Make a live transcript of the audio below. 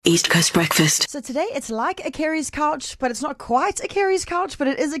East Coast Breakfast. So today it's like a Keri's couch, but it's not quite a Keri's couch, but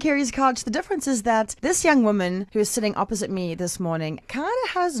it is a Keri's couch. The difference is that this young woman who is sitting opposite me this morning kind of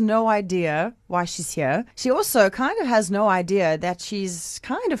has no idea why she's here. She also kind of has no idea that she's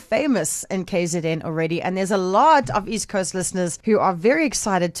kind of famous in KZN already, and there's a lot of East Coast listeners who are very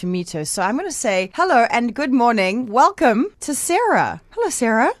excited to meet her. So I'm going to say hello and good morning. Welcome to Sarah. Hello,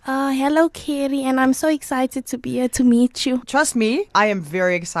 Sarah. Hello, Keri, and I'm so excited to be here to meet you. Trust me, I am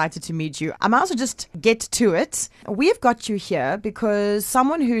very excited to meet you. I might also just get to it. We've got you here because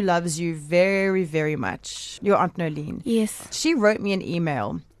someone who loves you very, very much, your Aunt Nolene. Yes. She wrote me an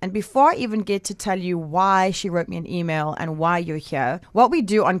email. And before I even get to tell you why she wrote me an email and why you're here, what we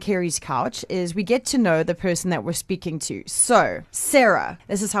do on Keri's Couch is we get to know the person that we're speaking to. So, Sarah,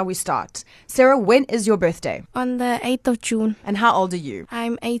 this is how we start. Sarah, when is your birthday? On the 8th of June. And how old are you?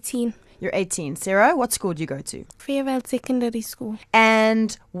 I'm 18. You're 18. Sarah, what school do you go to? Fairvale Secondary School.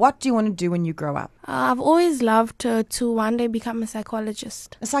 And what do you want to do when you grow up? I've always loved to one day become a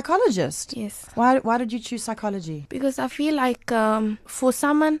psychologist. A psychologist? Yes. Why did you choose psychology? Because I feel like for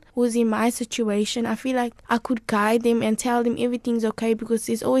someone who's in my situation, I feel like I could guide them and tell them everything's okay because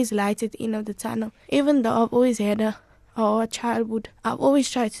there's always light at the end of the tunnel. Even though I've always had a hard childhood, I've always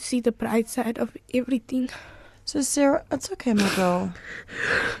tried to see the bright side of everything. So Sarah, it's okay, my girl.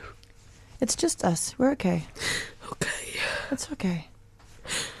 It's just us. We're okay. Okay. It's okay.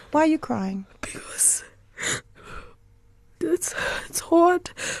 Why are you crying? Because it's hard.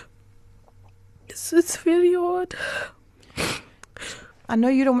 It's very hard. I know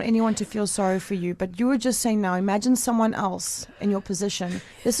you don't want anyone to feel sorry for you, but you were just saying now, imagine someone else in your position.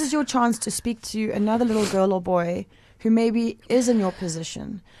 This is your chance to speak to another little girl or boy who maybe is in your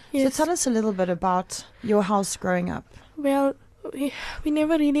position. Yes. So tell us a little bit about your house growing up. Well, we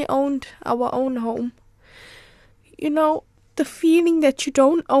never really owned our own home. You know, the feeling that you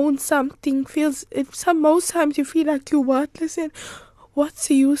don't own something most times you feel like you're worthless and what's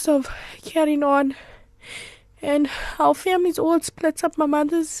the use of carrying on? And our family's all split up. My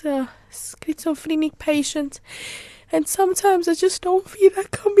mother's a schizophrenic patient, and sometimes I just don't feel like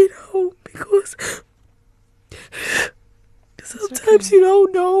coming home because sometimes you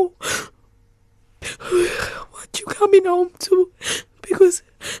don't know what you're coming home to, because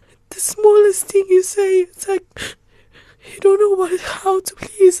the smallest thing you say, it's like you don't know how to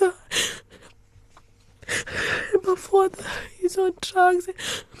please her. And my father, he's on drugs.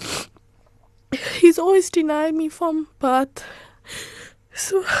 He's always denied me from birth.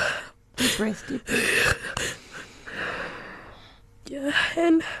 So Deep breath, deep breath. yeah,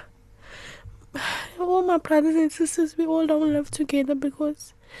 and all my brothers and sisters, we all don't live together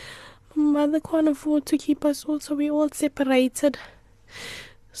because my mother can't afford to keep us all, so we all separated.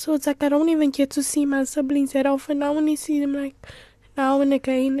 So it's like I don't even get to see my siblings that often. I only see them like now and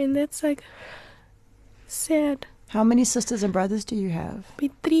again, and that's like sad. How many sisters and brothers do you have?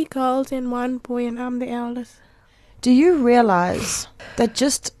 Be 3 girls and 1 boy, and I'm the eldest. Do you realize that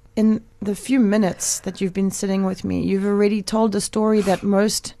just in the few minutes that you've been sitting with me, you've already told a story that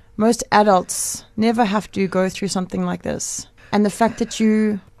most adults never have to go through something like this? And the fact that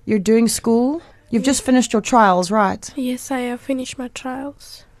you're doing school, you've just finished your trials, right? Yes, I have finished my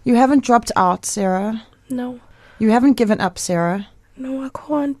trials. You haven't dropped out, Sarah. No. You haven't given up, Sarah. No, I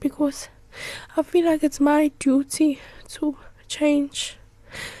can't, because I feel like it's my duty to change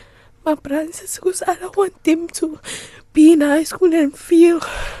my brothers, because I don't want them to be in high school and feel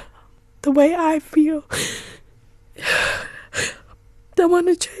the way I feel. I want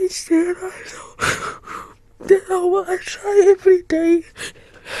to change their lives. That's how I try every day.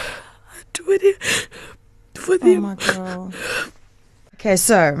 I do it for them. Oh my girl. Okay,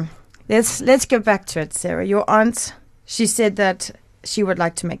 so let's get back to it, Sarah. Your aunt, she said that she would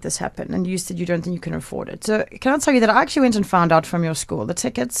like to make this happen, and you said you don't think you can afford it. So can I tell you that I actually went and found out from your school the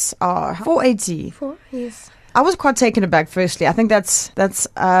tickets are $480. Yes. I was quite taken aback. Firstly, I think that's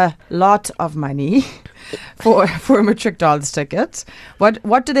a lot of money for a matric dance ticket.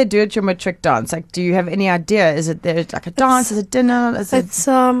 What do they do at your matric dance? Like, do you have any idea? Is it there like a dance? Is it dinner? It's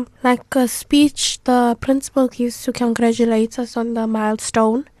like a speech the principal gives to congratulate us on the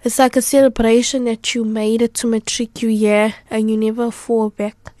milestone. It's like a celebration that you made it to matric year and you never fall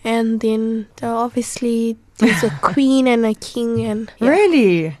back. And then obviously there's a queen and a king, and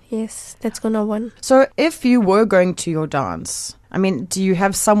Really? Yes, that's gonna win. So if you were going to your dance, I mean, do you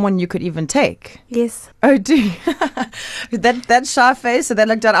have someone you could even take? Yes. Oh, do you? that shy face and that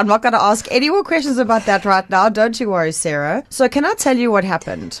look down. I'm not going to ask any more questions about that right now. Don't you worry, Sarah. So can I tell you what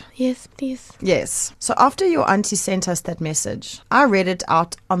happened? Yes, please. Yes. So after your auntie sent us that message, I read it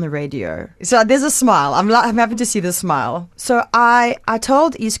out on the radio. So there's a smile. I'm happy to see the smile. So I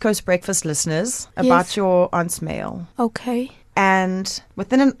told East Coast Breakfast listeners about your aunt's mail. Okay. And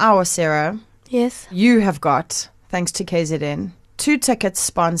within an hour, Sarah, Yes. you have got, thanks to KZN, 2 tickets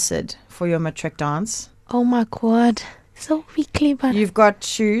sponsored for your matric dance. Oh my God. So weekly, but You've got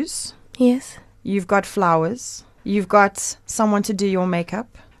shoes. yes. You've got flowers. You've got someone to do your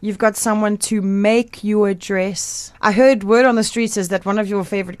makeup. You've got someone to make you a dress. I heard word on the streets is that one of your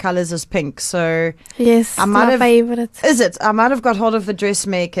favorite colors is pink. So Yes, I might my have- favorite. is it? I might have got hold of the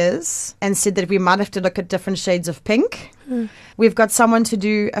dressmakers and said that we might have to look at different shades of pink. We've got someone to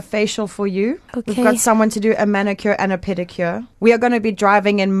do a facial for you. We've Okay. got someone to do a manicure and a pedicure. We are going to be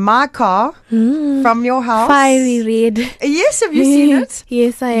driving in my car from your house. Fiery red. Yes, have you seen it?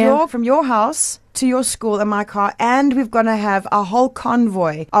 Yes, I am. From your house to your school in my car, and we're going to have a whole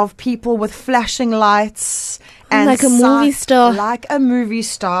convoy of people with flashing lights and Like a movie star. Like a movie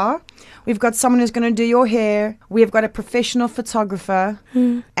star. We've got someone who's going to do your hair. We've got a professional photographer.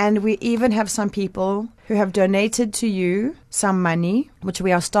 And we even have some people who have donated to you some money, which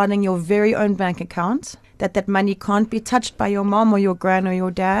we are starting your very own bank account, that money can't be touched by your mom or your gran or your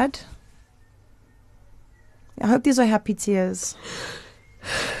dad. I hope these are happy tears.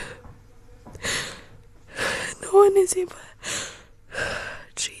 No one has ever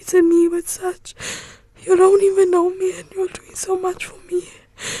treated me with such. You don't even know me and you're doing so much for me.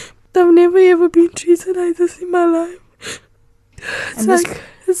 I've never ever been treated like this in my life.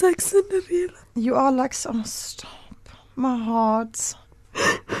 It's like Cinderella. You are like, oh, stop. My heart.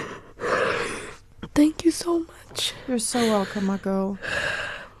 Thank you so much. You're so welcome, my girl.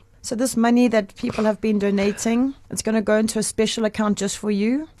 So this money that people have been donating, it's going to go into a special account just for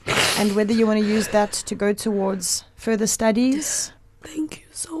you. And whether you want to use that to go towards further studies. Thank you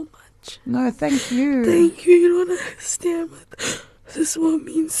so much. No, thank you. Thank you. You don't understand what this what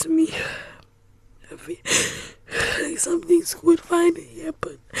means to me. I feel like something's good finally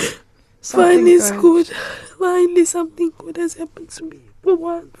happened. Finally it's good. Finally something good has happened to me. For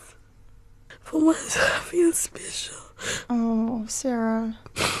once. For once I feel special. Oh, Sarah.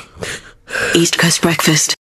 East Coast Breakfast.